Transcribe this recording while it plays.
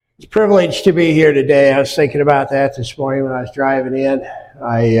Privileged to be here today. I was thinking about that this morning when I was driving in.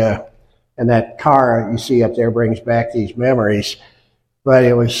 And that car you see up there brings back these memories. But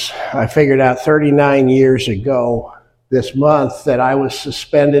I figured out 39 years ago this month that I was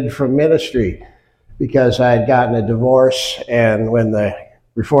suspended from ministry because I had gotten a divorce. And when the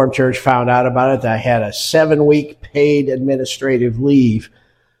Reformed Church found out about it, I had a 7-week paid administrative leave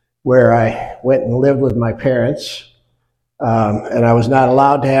where I went and lived with my parents. And I was not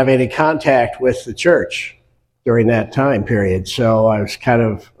allowed to have any contact with the church during that time period. So I was kind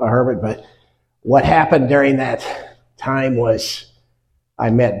of a hermit. But what happened during that time was I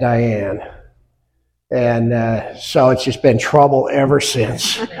met Diane. And so it's just been trouble ever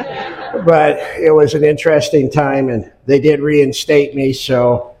since. But it was an interesting time, and they did reinstate me.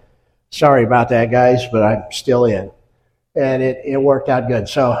 So sorry about that, guys, but I'm still in. And it worked out good.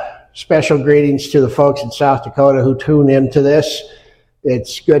 So special greetings to the folks in South Dakota who tune into this.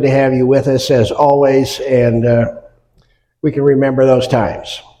 It's good to have you with us as always, and we can remember those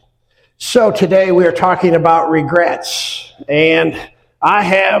times. So today we are talking about regrets, and I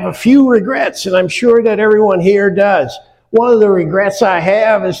have a few regrets, and I'm sure that everyone here does. One of the regrets I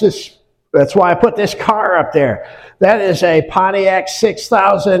have is this. That's why I put this car up there. That is a Pontiac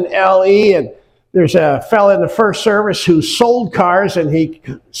 6000 LE, and there's a fellow in the first service who sold cars, and he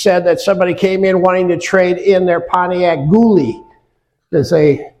said that somebody came in wanting to trade in their Pontiac Ghoulie because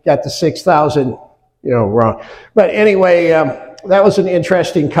they got the 6000, wrong. But anyway, that was an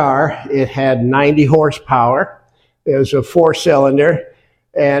interesting car. It had 90 horsepower. It was a 4-cylinder,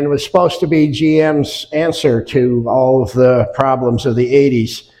 and was supposed to be GM's answer to all of the problems of the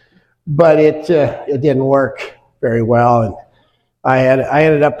 80s. But it didn't work very well, and I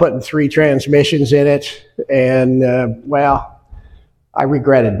ended up putting 3 transmissions in it, and I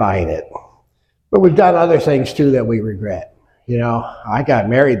regretted buying it. But we've done other things too that we regret. I got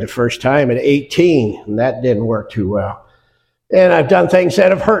married the first time at 18, and that didn't work too well. And I've done things that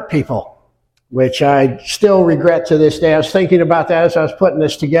have hurt people, which I still regret to this day. I was thinking about that as I was putting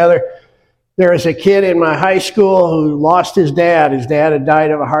this together. There was a kid in my high school who lost his dad. His dad had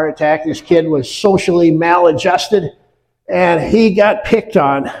died of a heart attack. This kid was socially maladjusted, and he got picked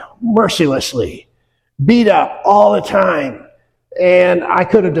on mercilessly, beat up all the time. And I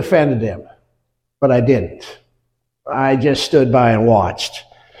could have defended him, but I didn't. I just stood by and watched.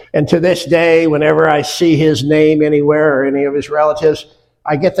 And to this day, whenever I see his name anywhere or any of his relatives,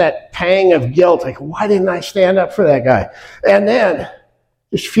 I get that pang of guilt. Like, why didn't I stand up for that guy? And then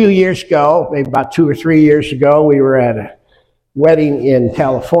just a few years ago, maybe about 2 or 3 years ago, we were at a wedding in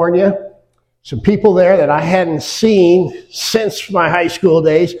California. Some people there that I hadn't seen since my high school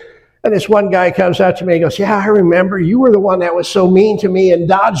days. And this one guy comes up to me and goes, "Yeah, I remember. You were the one that was so mean to me in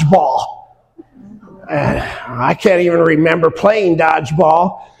dodgeball." And I can't even remember playing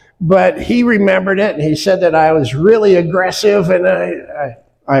dodgeball, but he remembered it, and he said that I was really aggressive, and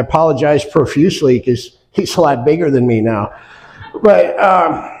I apologized profusely because he's a lot bigger than me now. But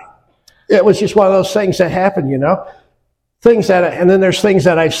it was just one of those things that happen, and then there's things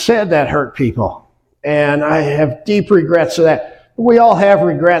that I've said that hurt people, and I have deep regrets of that. We all have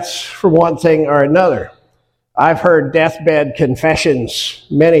regrets for one thing or another. I've heard deathbed confessions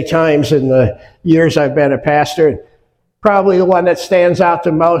many times in the years I've been a pastor. Probably the one that stands out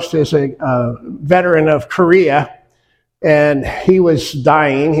the most is a veteran of Korea, and he was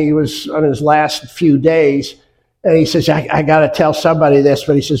dying. He was on his last few days. And he says, I got to tell somebody this,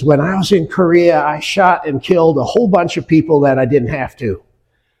 but he says, when I was in Korea, I shot and killed a whole bunch of people that I didn't have to.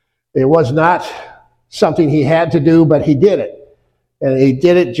 It was not something he had to do, but he did it. And he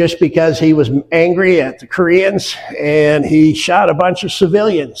did it just because he was angry at the Koreans, and he shot a bunch of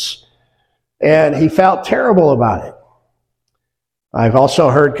civilians. And he felt terrible about it. I've also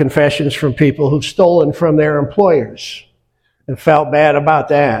heard confessions from people who've stolen from their employers and felt bad about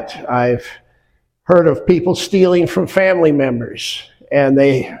that. I've heard of people stealing from family members, and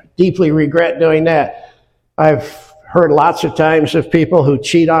they deeply regret doing that. I've heard lots of times of people who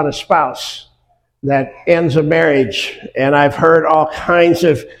cheat on a spouse that ends a marriage, and I've heard all kinds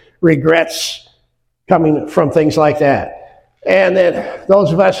of regrets coming from things like that. And then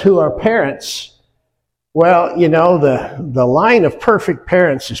those of us who are parents, well, the line of perfect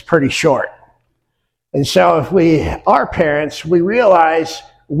parents is pretty short. And so if we are parents, we realize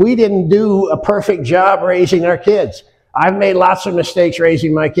we didn't do a perfect job raising our kids. I've made lots of mistakes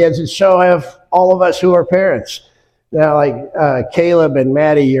raising my kids, and so have all of us who are parents. Now, like Caleb and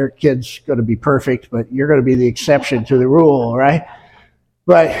Maddie, your kid's going to be perfect, but you're going to be the exception to the rule, right?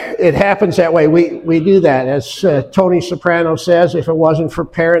 But it happens that way. We do that. As Tony Soprano says, if it wasn't for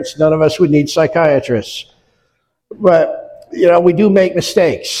parents, none of us would need psychiatrists. But, we do make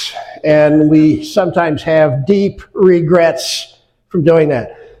mistakes. and we sometimes have deep regrets from doing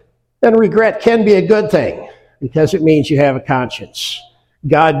that. And regret can be a good thing because it means you have a conscience.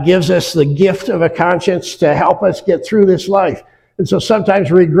 God gives us the gift of a conscience to help us get through this life. And so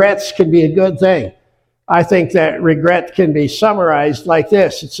sometimes regrets can be a good thing. I think that regret can be summarized like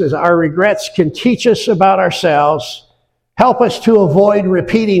this. It says, our regrets can teach us about ourselves, help us to avoid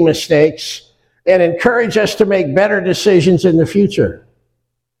repeating mistakes, and encourage us to make better decisions in the future.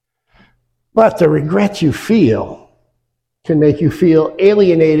 But the regret you feel can make you feel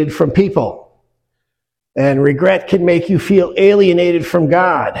alienated from people. And regret can make you feel alienated from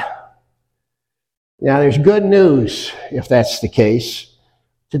God. Now, there's good news if that's the case.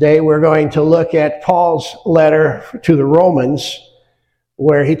 Today we're going to look at Paul's letter to the Romans,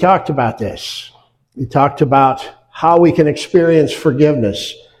 where he talked about this. He talked about how we can experience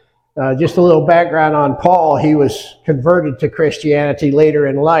forgiveness. Just a little background on Paul. He was converted to Christianity later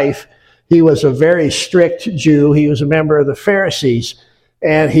in life. He was a very strict Jew. He was a member of the Pharisees.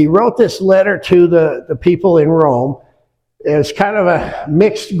 And he wrote this letter to the people in Rome. It was kind of a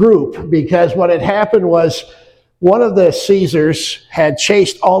mixed group because what had happened was one of the Caesars had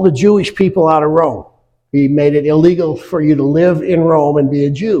chased all the Jewish people out of Rome. He made it illegal for you to live in Rome and be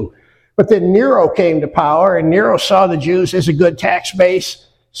a Jew. But then Nero came to power, and Nero saw the Jews as a good tax base,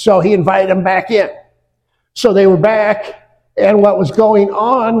 so he invited them back in. So they were back, and what was going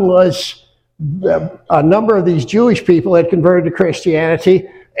on was a number of these Jewish people had converted to Christianity,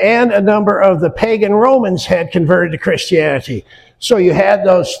 and a number of the pagan Romans had converted to Christianity. So you had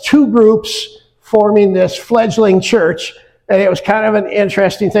those two groups forming this fledgling church, and it was kind of an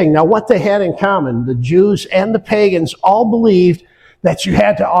interesting thing. Now, what they had in common, the Jews and the pagans all believed that you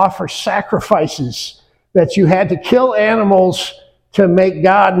had to offer sacrifices, that you had to kill animals to make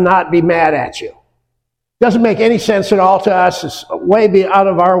God not be mad at you. Doesn't make any sense at all to us. It's way out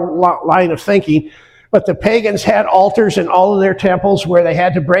of our line of thinking. But the pagans had altars in all of their temples where they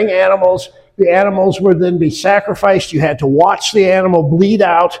had to bring animals. The animals would then be sacrificed. You had to watch the animal bleed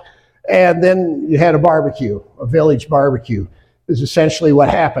out. And then you had a barbecue, a village barbecue, is essentially what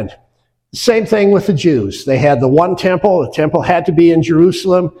happened. Same thing with the Jews. They had the one temple. The temple had to be in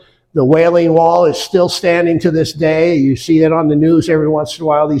Jerusalem. The Wailing Wall is still standing to this day. You see it on the news every once in a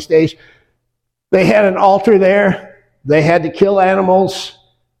while these days. They had an altar there. They had to kill animals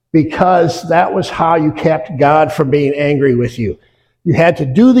because that was how you kept God from being angry with you. You had to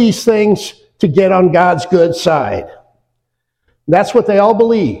do these things to get on God's good side. That's what they all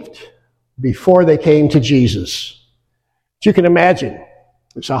believed before they came to Jesus. But you can imagine,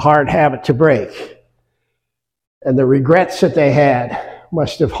 it's a hard habit to break. And the regrets that they had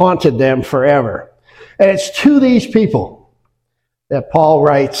must have haunted them forever. And it's to these people that Paul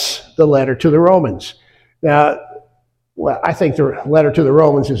writes the letter to the Romans. Now, I think the letter to the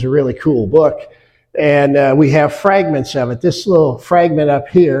Romans is a really cool book. And we have fragments of it. This little fragment up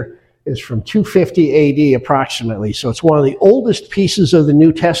here is from 250 AD approximately. So it's one of the oldest pieces of the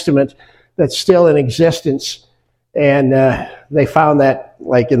New Testament that's still in existence. And they found that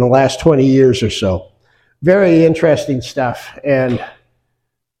like in the last 20 years or so. Very interesting stuff. And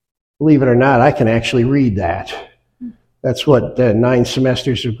believe it or not, I can actually read that. That's what 9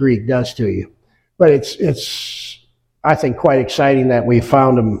 semesters of Greek does to you. But it's I think, quite exciting that we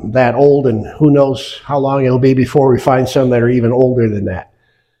found them that old, and who knows how long it'll be before we find some that are even older than that.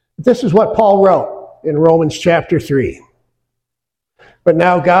 But this is what Paul wrote in Romans chapter 3. But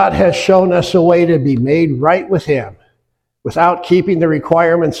now God has shown us a way to be made right with him without keeping the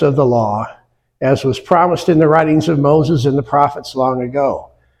requirements of the law, as was promised in the writings of Moses and the prophets long ago.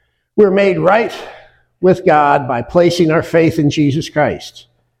 We're made right with God by placing our faith in Jesus Christ.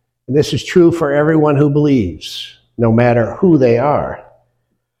 And this is true for everyone who believes, no matter who they are.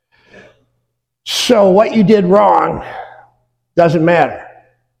 So what you did wrong doesn't matter.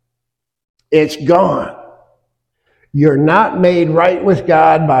 It's gone. You're not made right with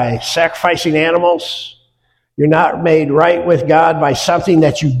God by sacrificing animals. You're not made right with God by something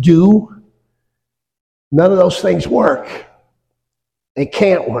that you do. None of those things work. They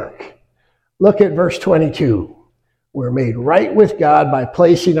can't work. Look at verse 22. We're made right with God by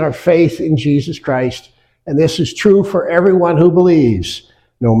placing our faith in Jesus Christ. And this is true for everyone who believes,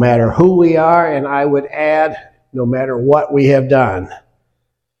 no matter who we are, and I would add, no matter what we have done.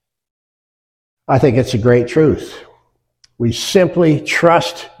 I think it's a great truth. We simply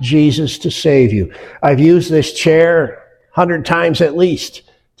trust Jesus to save you. I've used this chair 100 times at least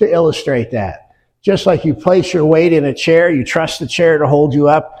to illustrate that. Just like you place your weight in a chair, you trust the chair to hold you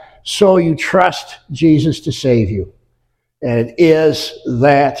up, so you trust Jesus to save you. And it is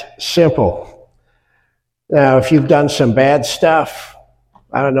that simple. Now, if you've done some bad stuff,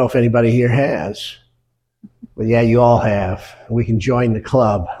 I don't know if anybody here has. But yeah, you all have. We can join the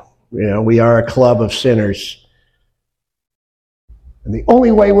club. We are a club of sinners. And the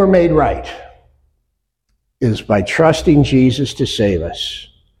only way we're made right is by trusting Jesus to save us.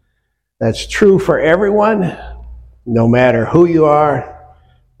 That's true for everyone, no matter who you are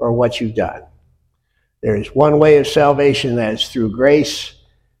or what you've done. There is one way of salvation, that is through grace.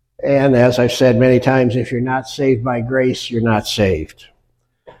 And as I've said many times, if you're not saved by grace, you're not saved.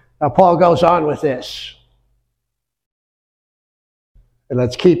 Now, Paul goes on with this. And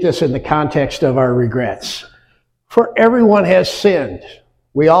let's keep this in the context of our regrets. For everyone has sinned.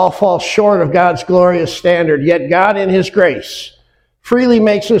 We all fall short of God's glorious standard, yet God in his grace freely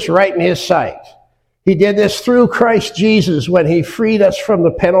makes us right in his sight. He did this through Christ Jesus when he freed us from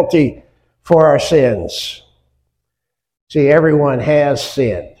the penalty for our sins. See, everyone has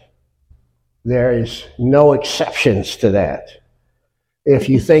sinned. There is no exceptions to that. If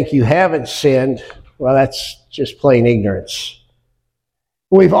you think you haven't sinned, well, that's just plain ignorance.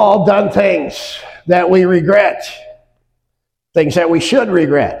 We've all done things that we regret, things that we should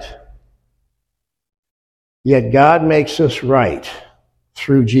regret. Yet God makes us right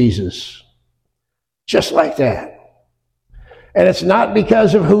through Jesus, just like that. And it's not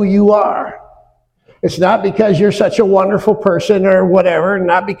because of who you are. It's not because you're such a wonderful person or whatever,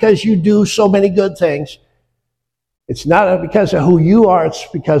 not because you do so many good things. It's not because of who you are, it's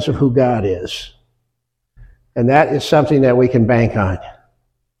because of who God is. And that is something that we can bank on.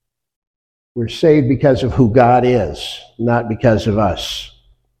 We're saved because of who God is, not because of us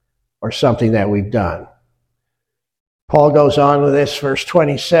or something that we've done. Paul goes on with this, verse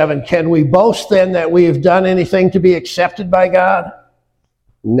 27. Can we boast then that we have done anything to be accepted by God?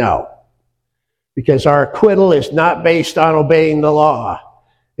 No. Because our acquittal is not based on obeying the law.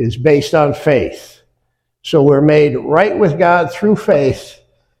 It is based on faith. So we're made right with God through faith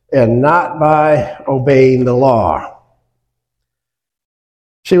and not by obeying the law.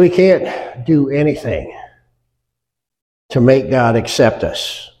 See, we can't do anything to make God accept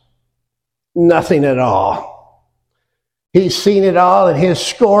us. Nothing at all. He's seen it all, and his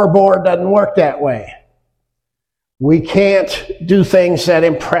scoreboard doesn't work that way. We can't do things that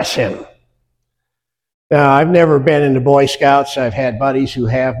impress him. Now, I've never been in the Boy Scouts. I've had buddies who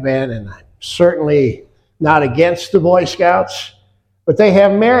have been, and I'm certainly not against the Boy Scouts, but they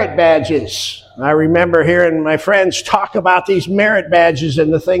have merit badges. I remember hearing my friends talk about these merit badges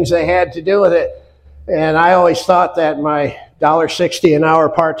and the things they had to do with it. And I always thought that my $1.60 an hour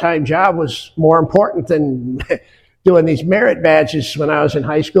part-time job was more important than doing these merit badges when I was in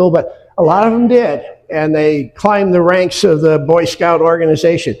high school. But a lot of them did, and they climbed the ranks of the Boy Scout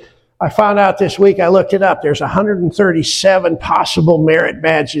organization. I found out this week, I looked it up, there's 137 possible merit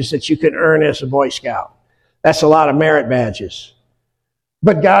badges that you can earn as a Boy Scout. That's a lot of merit badges.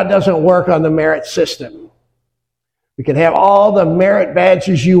 But God doesn't work on the merit system. You can have all the merit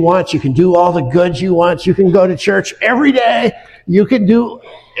badges you want. You can do all the good you want. You can go to church every day. You can do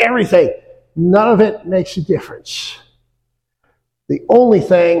everything. None of it makes a difference. The only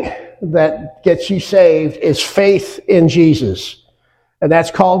thing that gets you saved is faith in Jesus. And that's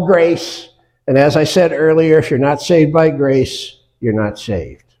called grace. And as I said earlier, if you're not saved by grace, you're not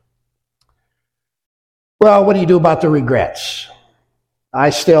saved. Well, what do you do about the regrets?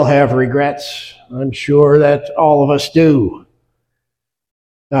 I still have regrets. I'm sure that all of us do.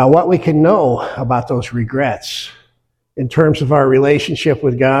 Now, what we can know about those regrets in terms of our relationship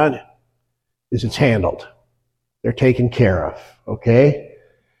with God is it's handled. They're taken care of, okay?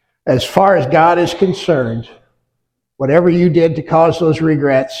 As far as God is concerned, whatever you did to cause those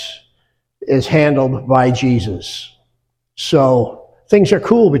regrets is handled by Jesus. So things are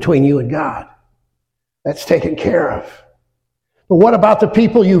cool between you and God. That's taken care of. But what about the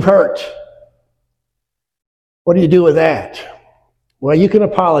people you've hurt? What do you do with that? Well, you can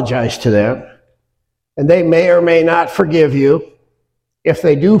apologize to them, and they may or may not forgive you. If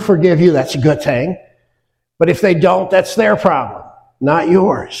they do forgive you, that's a good thing. But if they don't, that's their problem, not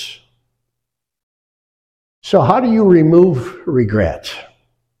yours. So how do you remove regret?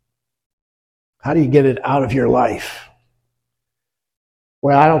 How do you get it out of your life?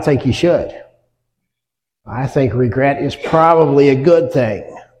 Well, I don't think you should. I think regret is probably a good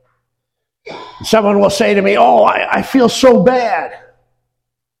thing. Someone will say to me, oh, I feel so bad.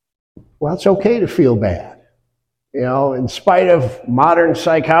 Well, it's okay to feel bad. You know, in spite of modern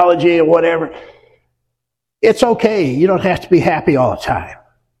psychology and whatever, it's okay. You don't have to be happy all the time.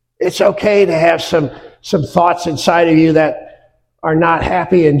 It's okay to have some thoughts inside of you that are not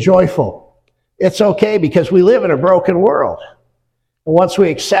happy and joyful. It's okay because we live in a broken world. And once we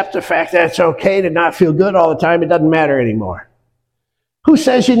accept the fact that it's okay to not feel good all the time, it doesn't matter anymore. Who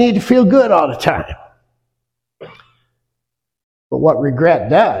says you need to feel good all the time? But what regret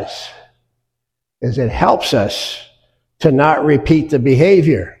does is it helps us to not repeat the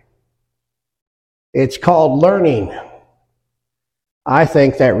behavior. It's called learning. I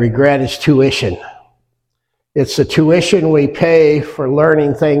think that regret is tuition. It's the tuition we pay for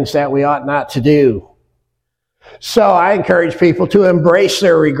learning things that we ought not to do. So I encourage people to embrace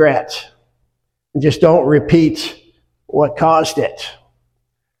their regret and just don't repeat what caused it.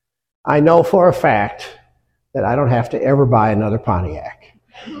 I know for a fact that I don't have to ever buy another Pontiac.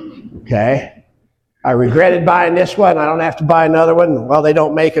 Okay? I regretted buying this one. I don't have to buy another one. Well, they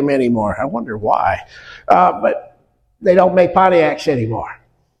don't make them anymore. I wonder why. But they don't make Pontiacs anymore.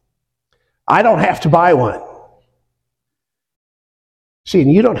 I don't have to buy one. See,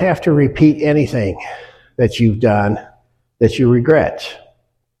 you don't have to repeat anything that you've done that you regret.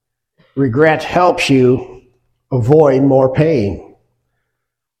 Regret helps you avoid more pain.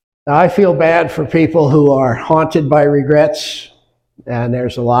 Now, I feel bad for people who are haunted by regrets, and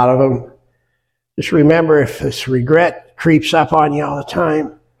there's a lot of them. Just remember, if this regret creeps up on you all the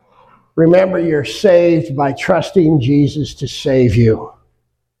time, remember you're saved by trusting Jesus to save you.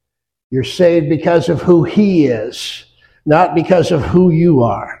 You're saved because of who He is, not because of who you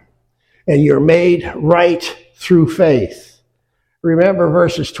are. And you're made right through faith. Remember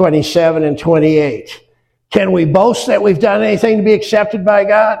verses 27 and 28. Can we boast that we've done anything to be accepted by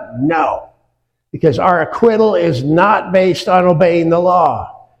God? No. Because our acquittal is not based on obeying the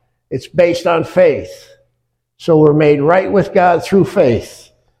law. It's based on faith. So we're made right with God through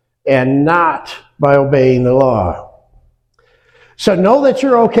faith and not by obeying the law. So know that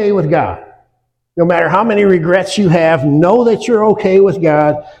you're okay with God. No matter how many regrets you have, know that you're okay with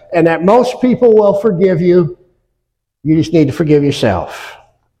God and that most people will forgive you. You just need to forgive yourself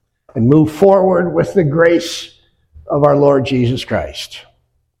and move forward with the grace of our Lord Jesus Christ.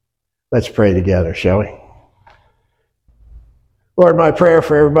 Let's pray together, shall we? Lord, my prayer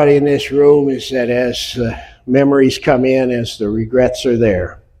for everybody in this room is that as memories come in, as the regrets are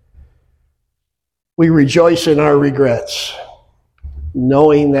there, we rejoice in our regrets,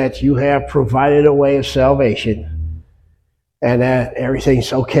 knowing that you have provided a way of salvation and that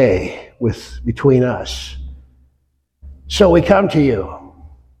everything's okay between us. So we come to you,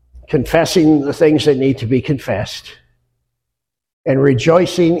 confessing the things that need to be confessed and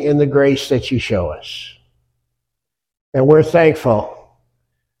rejoicing in the grace that you show us. And we're thankful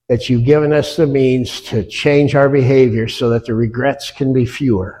that you've given us the means to change our behavior so that the regrets can be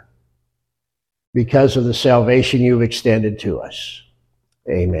fewer because of the salvation you've extended to us.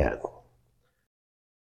 Amen.